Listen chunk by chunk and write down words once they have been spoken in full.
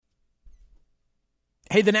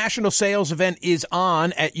Hey, the national sales event is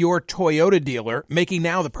on at your Toyota dealer, making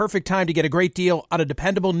now the perfect time to get a great deal on a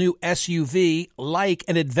dependable new SUV like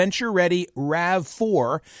an adventure-ready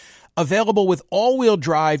RAV4. Available with all-wheel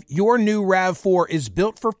drive, your new RAV4 is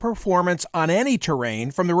built for performance on any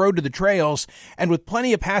terrain, from the road to the trails, and with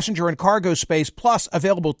plenty of passenger and cargo space, plus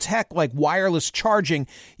available tech like wireless charging,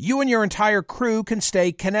 you and your entire crew can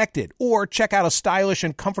stay connected. Or check out a stylish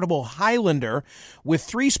and comfortable Highlander with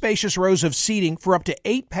 3 spacious rows of seating for up to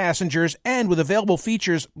 8 passengers and with available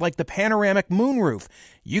features like the panoramic moonroof.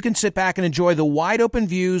 You can sit back and enjoy the wide-open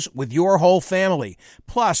views with your whole family.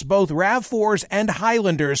 Plus, both RAV4s and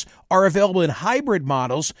Highlanders are available in hybrid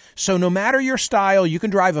models, so no matter your style, you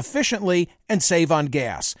can drive efficiently and save on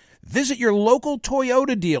gas. Visit your local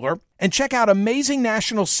Toyota dealer and check out amazing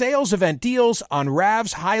national sales event deals on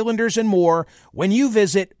RAVs, Highlanders, and more when you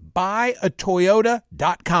visit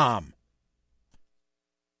buyatoyota.com.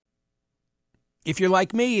 If you're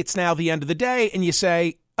like me, it's now the end of the day and you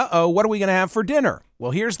say, uh-oh, what are we going to have for dinner?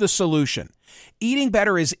 Well, here's the solution. Eating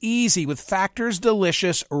better is easy with Factor's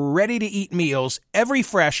delicious, ready-to-eat meals. Every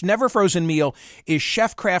fresh, never frozen meal is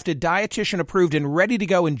chef-crafted, dietitian-approved, and ready to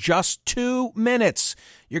go in just 2 minutes.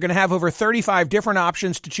 You're going to have over 35 different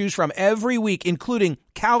options to choose from every week, including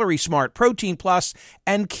Calorie Smart, Protein Plus,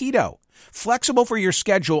 and Keto. Flexible for your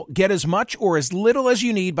schedule, get as much or as little as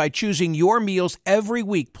you need by choosing your meals every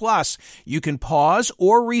week. Plus, you can pause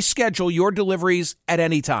or reschedule your deliveries at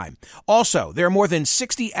any time. Also, there are more than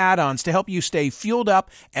 60 add-ons to help you stay fueled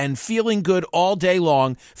up and feeling good all day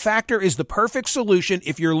long. Factor is the perfect solution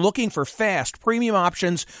if you're looking for fast, premium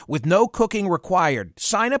options with no cooking required.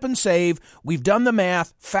 Sign up and save. We've done the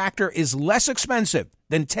math. Factor is less expensive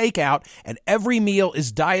than takeout, and every meal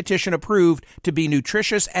is dietitian approved to be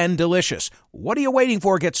nutritious and delicious. What are you waiting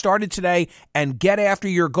for? Get started today and get after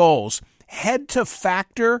your goals. Head to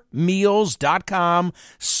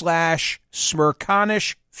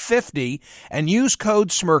factormeals.com/Smerconish50 and use code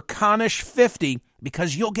Smerconish50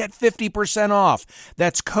 because you'll get 50% off.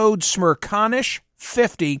 That's code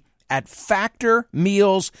Smerconish50 at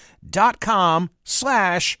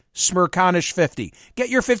factormeals.com/Smerconish50. Get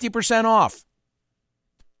your 50% off.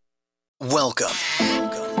 Welcome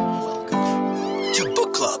to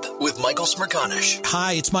Book Club with Michael Smerconish.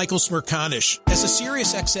 Hi, it's Michael Smerconish. As a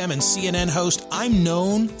Sirius XM and CNN host, I'm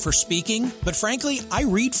known for speaking, but frankly, I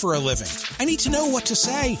read for a living. I need to know what to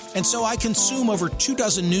say, and so I consume over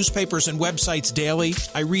 24 newspapers and websites daily.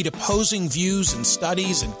 I read opposing views and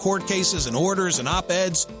studies and court cases and orders and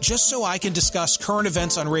op-eds just so I can discuss current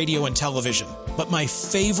events on radio and television. But my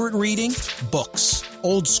favorite reading? Books.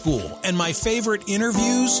 Old school. And my favorite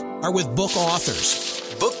interviews are with book authors.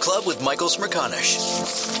 Book Club with Michael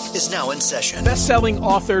Smerconish is now in session. Best-selling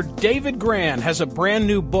author David Grann has a brand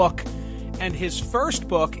new book, and his first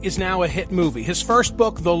book is now a hit movie. His first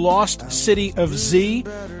book, The Lost City of Z,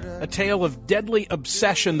 a tale of deadly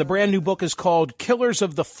obsession. The brand new book is called Killers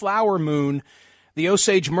of the Flower Moon, The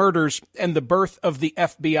Osage Murders, and the Birth of the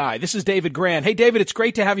FBI. This is David Grann. Hey, David, it's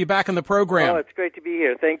great to have you back on the program. Oh, it's great to be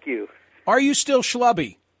here. Thank you. Are you still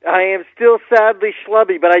schlubby? I am still sadly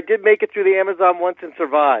schlubby, but I did make it through the Amazon once and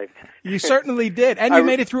survived. You certainly did. And you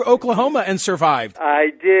made it through Oklahoma and survived. I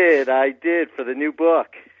did for the new book.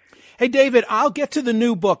 Hey, David, I'll get to the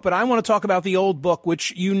new book, but I want to talk about the old book,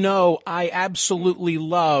 which you know I absolutely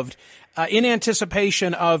loved. In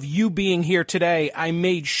anticipation of you being here today, I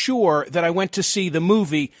made sure that I went to see the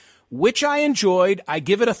movie, which I enjoyed. I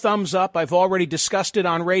give it a thumbs up. I've already discussed it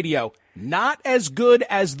on radio. Not as good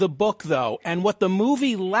as the book, though. And what the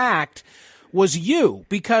movie lacked was you,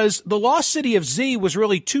 because The Lost City of Z was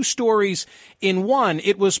really 2 stories in one.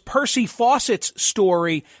 It was Percy Fawcett's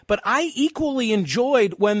story, but I equally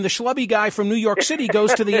enjoyed when the schlubby guy from New York City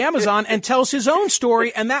goes to the Amazon and tells his own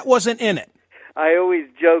story, and that wasn't in it. I always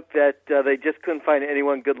joke that they just couldn't find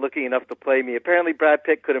anyone good-looking enough to play me. Apparently Brad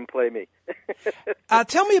Pitt couldn't play me.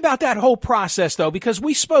 Tell me about that whole process, though, because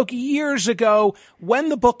we spoke years ago when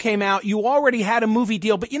the book came out. You already had a movie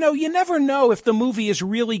deal, but, you never know if the movie is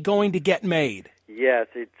really going to get made. Yes,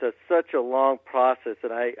 it's such a long process,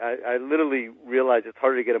 and I literally realize it's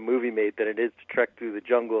harder to get a movie made than it is to trek through the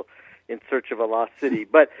jungle in search of a lost city.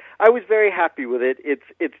 But I was very happy with it.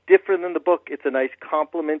 It's different than the book. It's a nice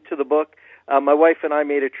complement to the book. My wife and I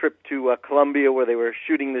made a trip to Colombia where they were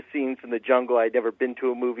shooting the scenes in the jungle. I'd never been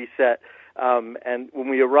to a movie set. And when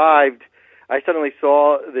we arrived, I suddenly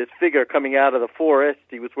saw this figure coming out of the forest.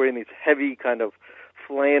 He was wearing these heavy kind of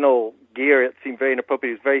flannel gear. It seemed very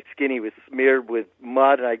inappropriate. He was very skinny. He was smeared with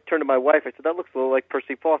mud. And I turned to my wife. I said, that looks a little like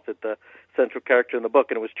Percy Fawcett, the central character in the book.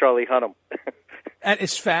 And it was Charlie Hunnam. That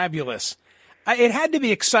is fabulous. It had to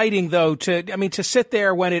be exciting, though, to sit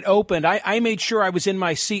there when it opened. I made sure I was in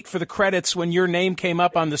my seat for the credits when your name came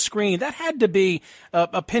up on the screen. That had to be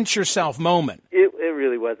a pinch-yourself moment. It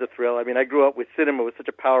really was a thrill. I mean, I grew up with cinema. It was such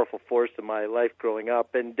a powerful force in my life growing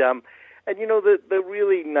up. And you know, the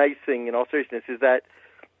really nice thing, in all seriousness, is that,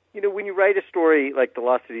 you know, when you write a story like The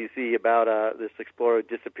Lost City of Z about this explorer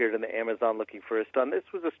who disappeared in the Amazon looking for his son, this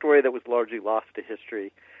was a story that was largely lost to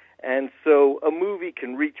history. And so a movie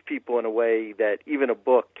can reach people in a way that even a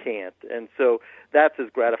book can't. And so that's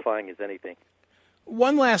as gratifying as anything.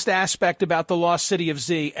 One last aspect about The Lost City of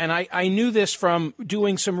Z, and I knew this from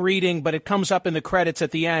doing some reading, but it comes up in the credits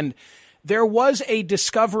at the end. There was a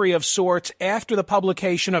discovery of sorts after the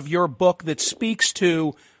publication of your book that speaks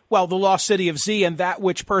to, well, The Lost City of Z and that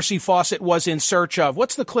which Percy Fawcett was in search of.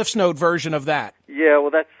 What's the Cliff's Note version of that? Yeah,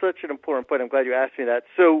 well, that's such an important point. I'm glad you asked me that.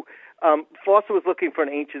 So Fawcett was looking for an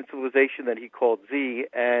ancient civilization that he called Z,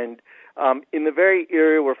 and in the very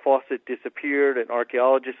area where Fawcett disappeared, an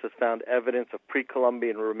archaeologist has found evidence of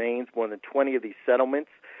pre-Columbian remains, more than 20 of these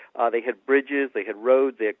settlements. They had bridges, they had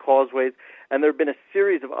roads, they had causeways, and there have been a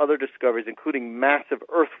series of other discoveries, including massive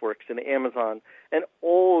earthworks in the Amazon, and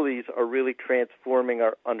all of these are really transforming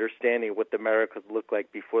our understanding of what the Americas looked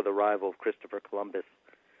like before the arrival of Christopher Columbus.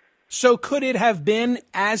 So could it have been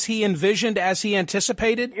as he envisioned, as he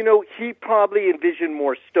anticipated? You know, he probably envisioned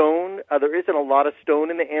more stone. There isn't a lot of stone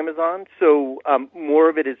in the Amazon, so more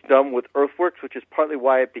of it is done with earthworks, which is partly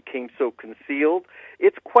why it became so concealed.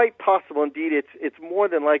 It's quite possible, indeed, it's more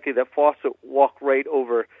than likely that Fawcett walked right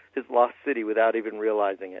over his lost city without even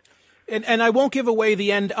realizing it. And I won't give away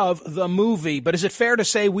the end of the movie, but is it fair to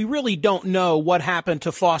say we really don't know what happened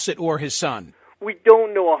to Fawcett or his son? We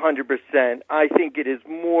don't know 100%. I think it is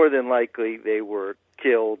more than likely they were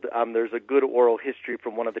killed. There's a good oral history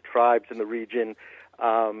from one of the tribes in the region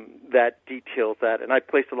that details that, and I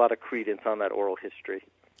place a lot of credence on that oral history.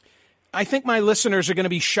 I think my listeners are going to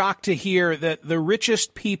be shocked to hear that the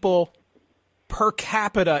richest people per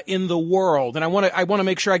capita in the world, and I want to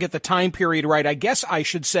make sure I get the time period right. I guess I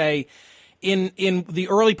should say in the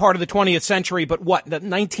early part of the 20th century, but what, the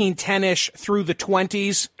 1910-ish through the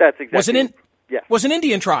 20s? That's exactly. Was an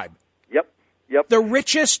Indian tribe. Yep. The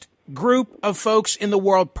richest group of folks in the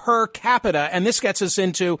world per capita, and this gets us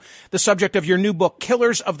into the subject of your new book,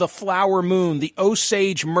 Killers of the Flower Moon, the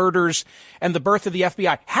Osage Murders and the Birth of the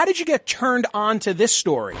FBI. How did you get turned on to this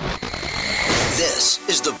story? This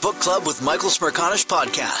is the Book Club with Michael Smerconish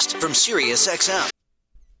podcast from SiriusXM.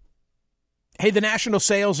 Hey, the national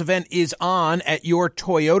sales event is on at your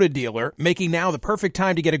Toyota dealer, making now the perfect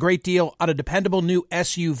time to get a great deal on a dependable new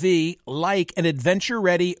SUV like an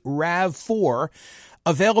adventure-ready RAV4.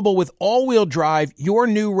 Available with all-wheel drive, your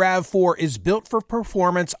new RAV4 is built for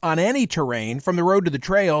performance on any terrain, from the road to the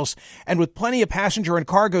trails, and with plenty of passenger and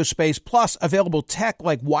cargo space, plus available tech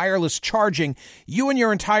like wireless charging, you and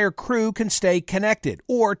your entire crew can stay connected.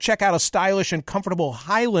 Or check out a stylish and comfortable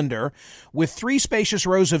Highlander with 3 spacious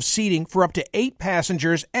rows of seating for up to 8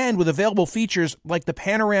 passengers and with available features like the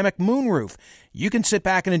panoramic moonroof. You can sit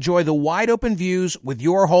back and enjoy the wide-open views with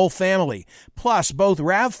your whole family. Plus, both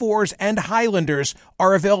RAV4s and Highlanders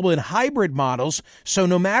are available in hybrid models, so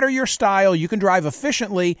no matter your style, you can drive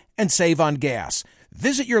efficiently and save on gas.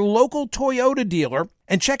 Visit your local Toyota dealer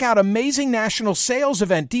and check out amazing national sales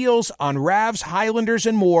event deals on RAVs, Highlanders,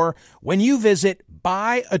 and more when you visit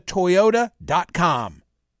buyatoyota.com.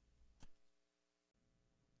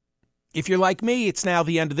 If you're like me, it's now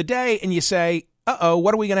the end of the day, and you say, uh-oh,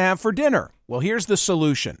 what are we going to have for dinner? Well, here's the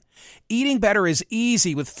solution. Eating better is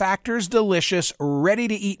easy with Factor's delicious,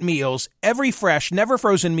 ready-to-eat meals. Every fresh, never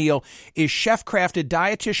frozen meal is chef-crafted,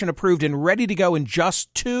 dietitian-approved, and ready to go in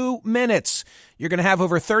just 2 minutes. You're going to have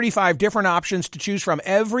over 35 different options to choose from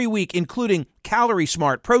every week, including Calorie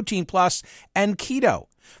Smart, Protein Plus, and Keto.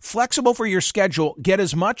 Flexible for your schedule, get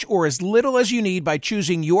as much or as little as you need by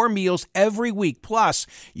choosing your meals every week. Plus,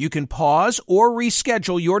 you can pause or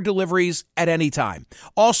reschedule your deliveries at any time.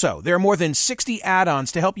 Also, there are more than 60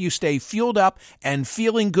 add-ons to help you stay fueled up and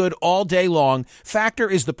feeling good all day long. Factor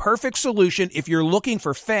is the perfect solution if you're looking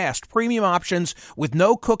for fast, premium options with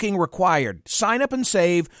no cooking required. Sign up and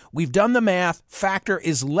save. We've done the math. Factor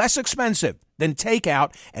is less expensive than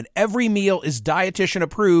takeout, and every meal is dietitian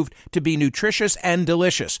approved to be nutritious and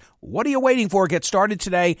delicious. What are you waiting for? Get started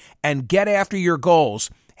today and get after your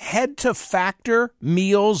goals. Head to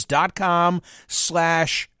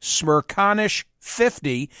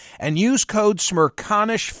factormeals.com/Smerconish50 and use code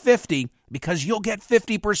Smerconish50 because you'll get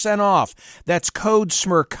 50% off. That's code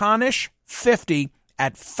Smerconish50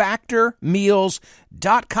 at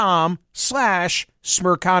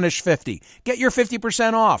factormeals.com/Smerconish50. Get your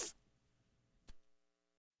 50% off.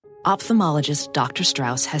 Ophthalmologist Dr.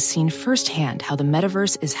 Strauss has seen firsthand how the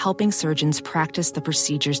metaverse is helping surgeons practice the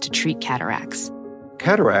procedures to treat cataracts.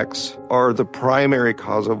 Cataracts are the primary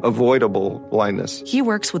cause of avoidable blindness. He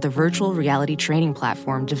works with a virtual reality training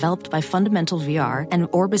platform developed by Fundamental VR and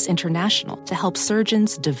Orbis International to help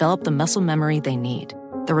surgeons develop the muscle memory they need.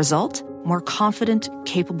 The result? More confident,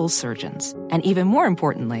 capable surgeons. And even more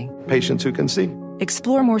importantly, Patients who can see.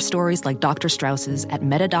 explore more stories like Dr. Strauss's at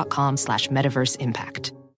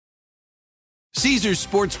meta.com/metaverseimpact. Caesars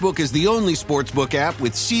Sportsbook is the only sportsbook app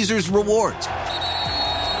with Caesars Rewards.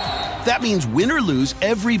 That means win or lose,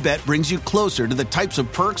 every bet brings you closer to the types of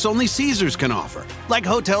perks only Caesars can offer, like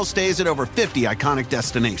hotel stays at over 50 iconic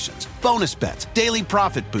destinations, bonus bets, daily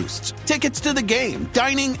profit boosts, tickets to the game,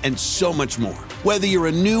 dining, and so much more. Whether you're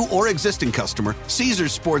a new or existing customer,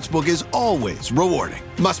 Caesars Sportsbook is always rewarding.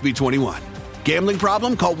 Must be 21. Gambling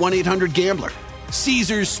problem? Call 1-800-GAMBLER.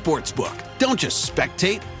 Caesars Sportsbook. Don't just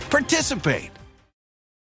spectate, participate.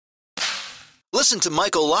 Listen to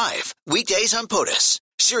Michael live weekdays on POTUS,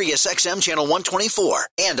 Sirius XM Channel 124,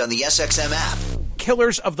 and on the SXM app.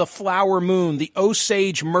 Killers of the Flower Moon, the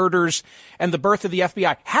Osage Murders, and the birth of the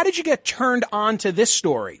FBI. How did you get turned on to this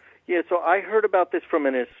story? Yeah, so I heard about this from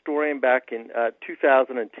an historian back in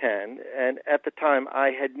 2010, and at the time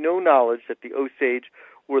I had no knowledge that the Osage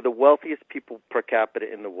were the wealthiest people per capita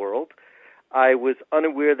in the world. I was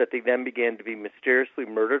unaware that they then began to be mysteriously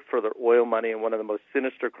murdered for their oil money in one of the most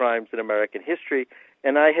sinister crimes in American history,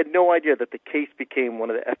 and I had no idea that the case became one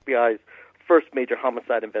of the FBI's first major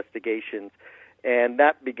homicide investigations, and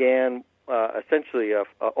that began essentially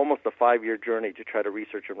almost a 5-year journey to try to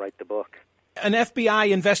research and write the book. An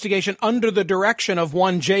FBI investigation under the direction of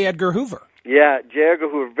one J. Edgar Hoover. Yeah, J. Edgar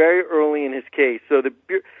Hoover, very early in his case. So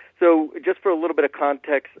just for a little bit of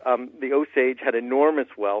context, the Osage had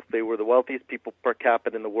enormous wealth. They were the wealthiest people per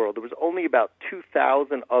capita in the world. There was only about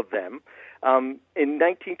 2,000 of them. In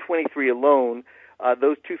 1923 alone,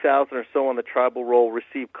 those 2,000 or so on the tribal roll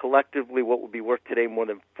received collectively what would be worth today more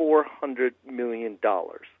than $400 million.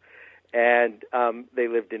 And they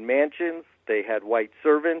lived in mansions. They had white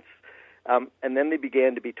servants. And then they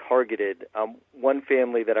began to be targeted. One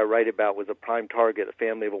family that I write about was a prime target, a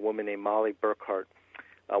family of a woman named Molly Burkhart.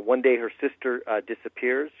 One day her sister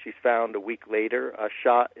disappears. She's found a week later,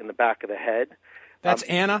 shot in the back of the head. That's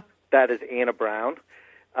Anna? That is Anna Brown.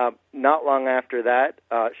 Not long after that,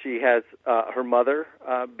 she has her mother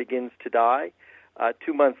begins to die.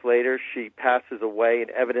 2 months later, she passes away, and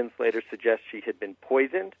evidence later suggests she had been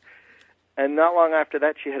poisoned. And not long after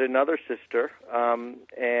that, she had another sister,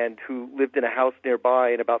 and who lived in a house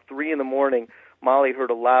nearby. And about 3 a.m, Molly heard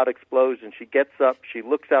a loud explosion. She gets up, she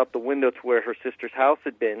looks out the window to where her sister's house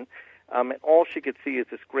had been, and all she could see is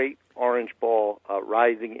this great orange ball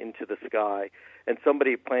rising into the sky. And somebody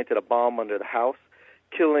had planted a bomb under the house,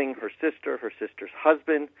 killing her sister's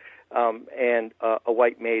husband, and a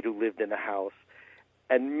white maid who lived in the house.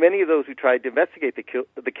 And many of those who tried to investigate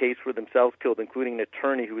the case were themselves killed, including an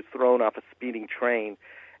attorney who was thrown off a speeding train.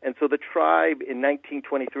 And so the tribe in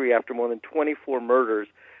 1923, after more than 24 murders,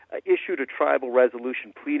 issued a tribal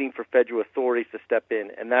resolution pleading for federal authorities to step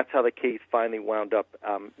in, and that's how the case finally wound up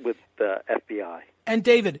with the FBI. And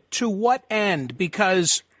David, to what end?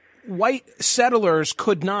 Because white settlers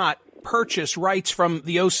could not purchase rights from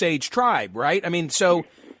the Osage tribe, right? I mean, so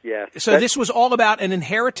yes, so this was all about an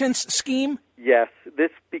inheritance scheme? Yes,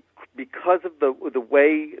 this because of the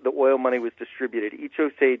way the oil money was distributed. Each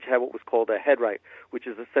Osage had what was called a head right, which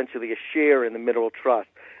is essentially a share in the mineral trust.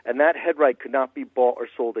 And that head right could not be bought or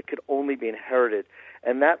sold. It could only be inherited.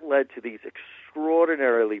 And that led to these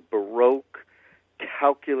extraordinarily baroque,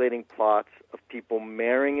 calculating plots of people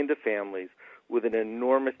marrying into families with an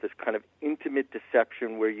enormous, this kind of intimate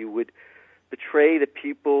deception where you would betray the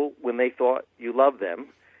people when they thought you loved them,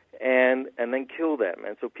 and then kill them.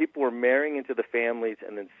 And so people were marrying into the families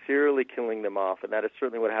and then serially killing them off, and that is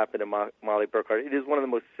certainly what happened to Molly Burkhart. It is one of the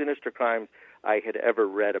most sinister crimes I had ever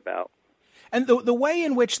read about. And the way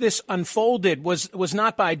in which this unfolded was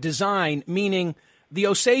not by design, meaning the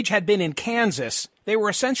Osage had been in Kansas. They were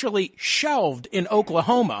essentially shelved in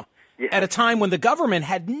Oklahoma at a time when the government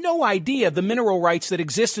had no idea the mineral rights that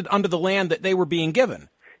existed under the land that they were being given.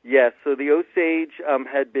 Yes, so the Osage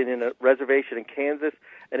had been in a reservation in Kansas,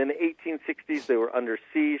 and in the 1860s they were under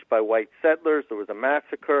siege by white settlers. There was a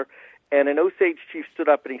massacre, and an Osage chief stood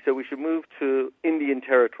up and he said we should move to Indian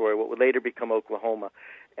Territory, what would later become Oklahoma.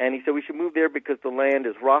 And he said we should move there because the land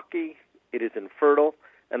is rocky, it is infertile,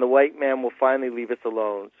 and the white man will finally leave us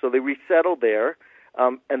alone. So they resettled there,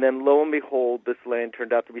 and then lo and behold, this land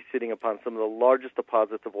turned out to be sitting upon some of the largest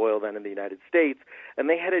deposits of oil then in the United States, and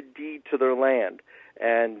they had a deed to their land.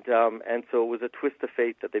 And so it was a twist of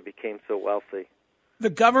fate that they became so wealthy. The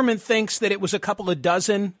government thinks that it was a couple of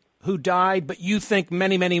dozen who died, but you think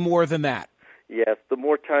many, many more than that. Yes, the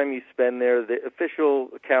more time you spend there, the official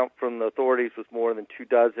account from the authorities was more than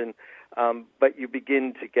 24, but you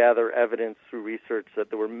begin to gather evidence through research that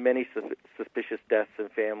there were many suspicious deaths in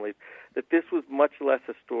families, that this was much less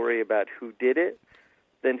a story about who did it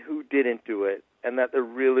than who didn't do it, and that there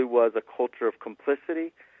really was a culture of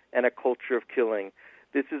complicity and a culture of killing.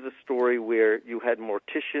 This is a story where you had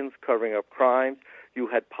morticians covering up crimes, you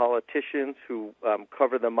had politicians who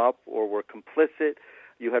covered them up or were complicit,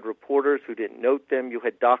 you had reporters who didn't note them, you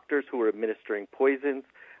had doctors who were administering poisons.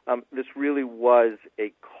 This really was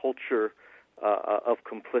a culture of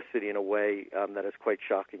complicity in a way that is quite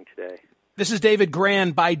shocking today. This is David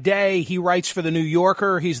Grann. By day, he writes for The New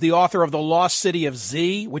Yorker. He's the author of The Lost City of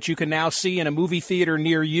Z, which you can now see in a movie theater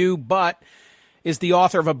near you, but is the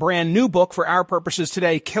author of a brand new book for our purposes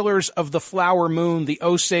today, Killers of the Flower Moon, The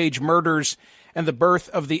Osage Murders, and the Birth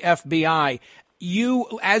of the FBI. You,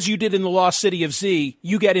 as you did in The Lost City of Z,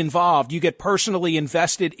 you get involved. You get personally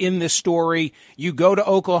invested in this story. You go to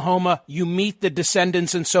Oklahoma. You meet the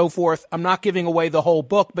descendants and so forth. I'm not giving away the whole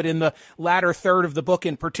book, but in the latter third of the book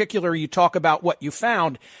in particular, you talk about what you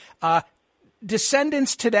found.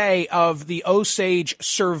 Descendants today of the Osage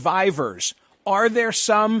survivors, are there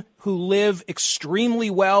some who live extremely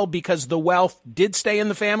well because the wealth did stay in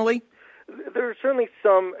the family? There are certainly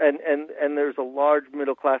some, and there's a large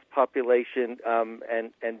middle-class population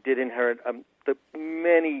and did inherit.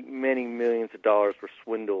 Many millions of dollars were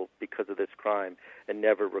swindled because of this crime and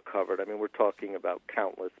never recovered. I mean, we're talking about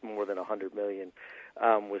countless, more than $100 million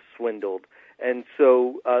was swindled. And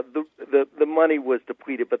so the money was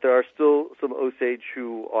depleted, but there are still some Osage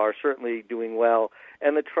who are certainly doing well.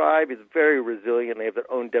 And the tribe is very resilient. They have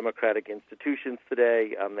their own democratic institutions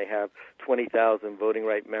today. They have 20,000 voting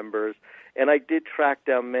right members. And I did track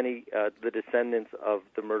down many the descendants of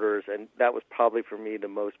the murderers, and that was probably for me the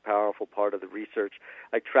most powerful part of the research.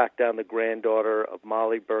 I tracked down the granddaughter of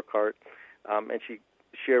Molly Burkhart, and she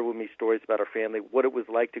shared with me stories about her family, what it was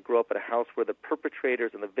like to grow up in a house where the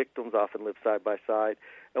perpetrators and the victims often lived side by side,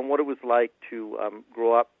 and what it was like to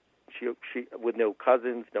grow up she with no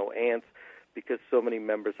cousins, no aunts, because so many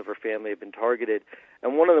members of her family have been targeted.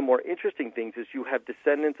 And one of the more interesting things is you have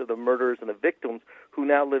descendants of the murderers and the victims who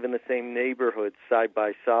now live in the same neighborhood side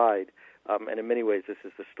by side. And in many ways, this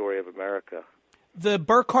is the story of America. The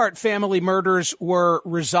Burkhart family murders were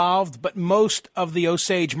resolved, but most of the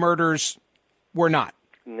Osage murders were not.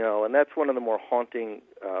 No, and that's one of the more haunting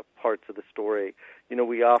parts of the story. You know,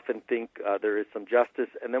 we often think there is some justice,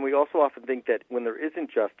 and then we also often think that when there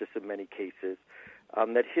isn't justice in many cases,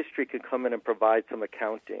 that history can come in and provide some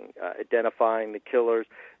accounting, identifying the killers,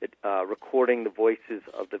 recording the voices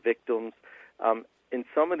of the victims. In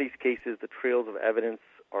some of these cases, the trails of evidence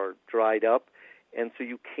are dried up, and so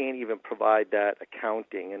you can't even provide that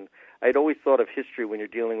accounting. And I'd always thought of history when you're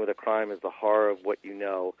dealing with a crime as the horror of what you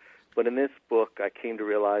know. But in this book, I came to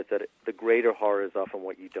realize that the greater horror is often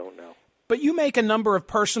what you don't know. But you make a number of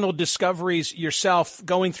personal discoveries yourself,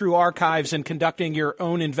 going through archives and conducting your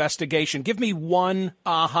own investigation. Give me one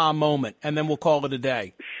aha moment, and then we'll call it a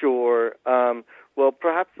day. Sure. Well,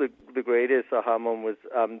 perhaps the greatest aha moment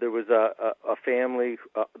was there was a family,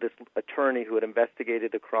 this attorney who had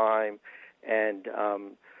investigated the crime, and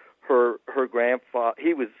her grandfather,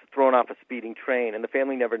 he was thrown off a speeding train, and the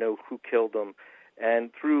family never knew who killed him.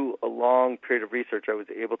 And through a long period of research, I was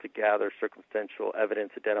able to gather circumstantial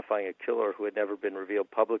evidence identifying a killer who had never been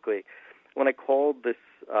revealed publicly. When I called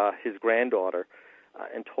his granddaughter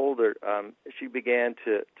and told her, she began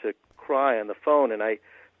to cry on the phone, and I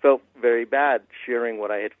felt very bad sharing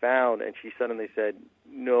what I had found. And she suddenly said,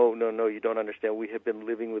 no, you don't understand. We have been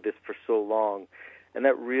living with this for so long. And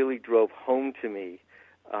that really drove home to me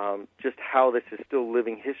just how this is still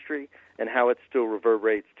living history and how it still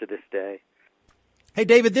reverberates to this day. Hey,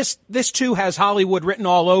 David, this too has Hollywood written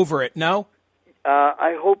all over it, no?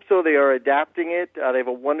 I hope so. They are adapting it. They have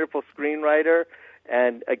a wonderful screenwriter.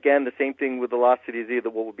 And again, the same thing with The Lost City of Z,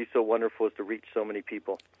 that what would be so wonderful is to reach so many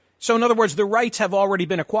people. So in other words, the rights have already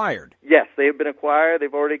been acquired? Yes, they have been acquired.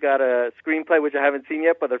 They've already got a screenplay, which I haven't seen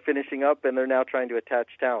yet, but they're finishing up, and they're now trying to attach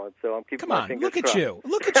talent. So I'm keeping my fingers crossed.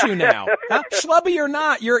 Look at you now. Huh? Schlubby or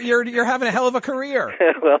not, you're having a hell of a career.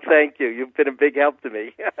 Well, thank you. You've been a big help to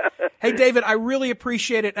me. Hey, David, I really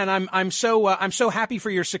appreciate it, and I'm so happy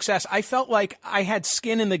for your success. I felt like I had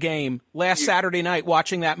skin in the game last Saturday night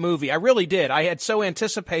watching that movie. I really did. I had so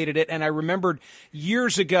anticipated it, and I remembered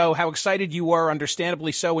years ago how excited you were,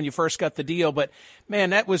 understandably so, when you first got the deal. But man,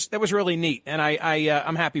 that was really neat, and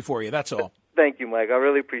I'm happy for you. That's all. Thank you, Mike. I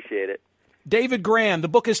really appreciate it. David Grann. The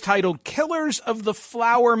book is titled Killers of the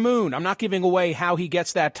Flower Moon. I'm not giving away how he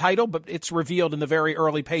gets that title, but it's revealed in the very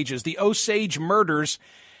early pages. The Osage Murders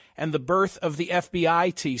and the Birth of the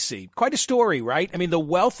FBI TC. Quite a story, right? I mean, the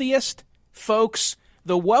wealthiest folks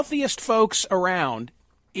around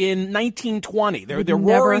in 1920. They're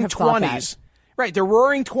roaring 20s. Right, the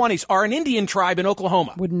Roaring Twenties are an Indian tribe in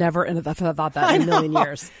Oklahoma. Would never have thought that in a million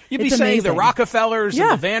years. You'd be saying the Rockefellers and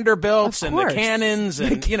the Vanderbilts and the Cannons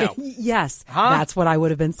and, Yes, that's what I would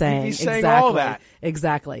have been saying. You'd be saying all that.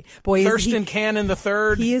 Exactly. Boy, Thurston Cannon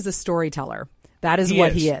III. He is a storyteller. That is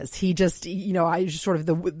what he is. He just, I just sort of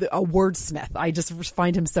a wordsmith. I just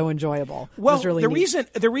find him so enjoyable. Well, really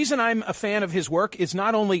the reason I'm a fan of his work is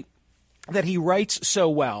not only that he writes so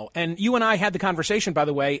well. And you and I had the conversation, by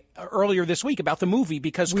the way, earlier this week about the movie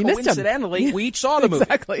because coincidentally we each saw the movie.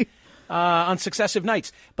 Exactly. On successive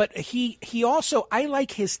nights. But he also, I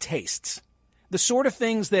like his tastes. The sort of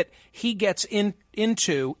things that he gets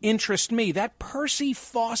into interest me. That Percy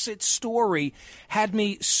Fawcett story had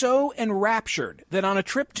me so enraptured that on a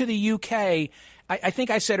trip to the UK, I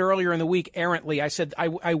think I said earlier in the week, errantly, I said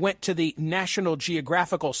I went to the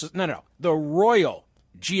the Royal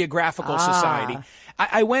Geographical Society.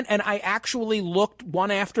 I went and I actually looked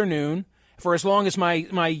one afternoon for as long as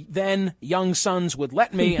my then young sons would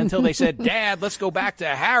let me until they said, Dad, let's go back to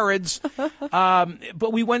Harrods.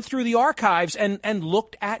 But we went through the archives and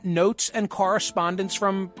looked at notes and correspondence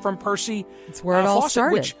from Percy. It's where it all Fawcett,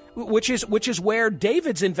 started. which is where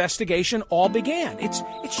David's investigation all began. It's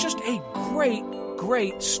just a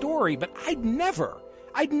great story, but I'd never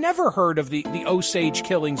heard of the Osage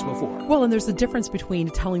killings before. Well, and there's a difference between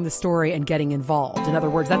telling the story and getting involved. In other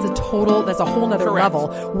words, that's a whole nother level,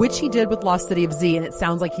 which he did with Lost City of Z, and it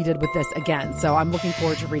sounds like he did with this again. So I'm looking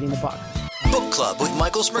forward to reading the book. Book Club with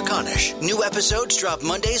Michael Smerconish. New episodes drop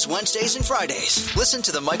Mondays, Wednesdays, and Fridays. Listen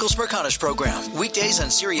to the Michael Smerconish program weekdays on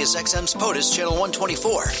SiriusXM's POTUS Channel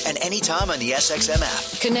 124 and anytime on the SXM app.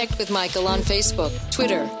 Connect with Michael on Facebook,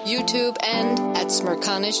 Twitter, YouTube, and at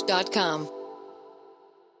Smerconish.com.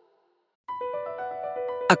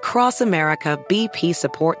 Across America, BP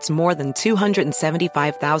supports more than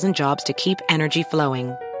 275,000 jobs to keep energy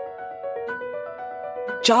flowing.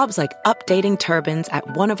 Jobs like updating turbines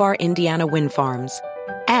at one of our Indiana wind farms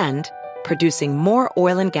and producing more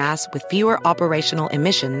oil and gas with fewer operational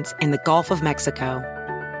emissions in the Gulf of Mexico.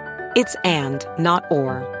 It's and, not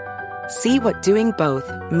or. See what doing both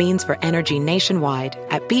means for energy nationwide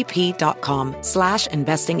at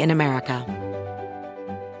bp.com/investing in America.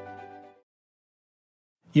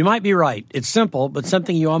 You might be right. It's simple, but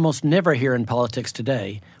something you almost never hear in politics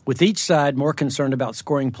today, with each side more concerned about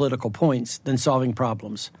scoring political points than solving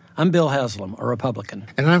problems. I'm Bill Haslam, a Republican.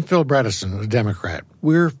 And I'm Phil Bredesen, a Democrat.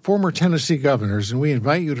 We're former Tennessee governors, and we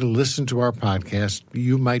invite you to listen to our podcast,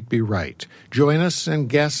 You Might Be Right. Join us and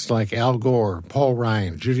guests like Al Gore, Paul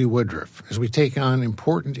Ryan, Judy Woodruff, as we take on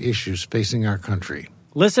important issues facing our country.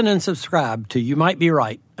 Listen and subscribe to You Might Be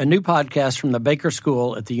Right, a new podcast from the Baker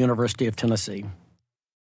School at the University of Tennessee.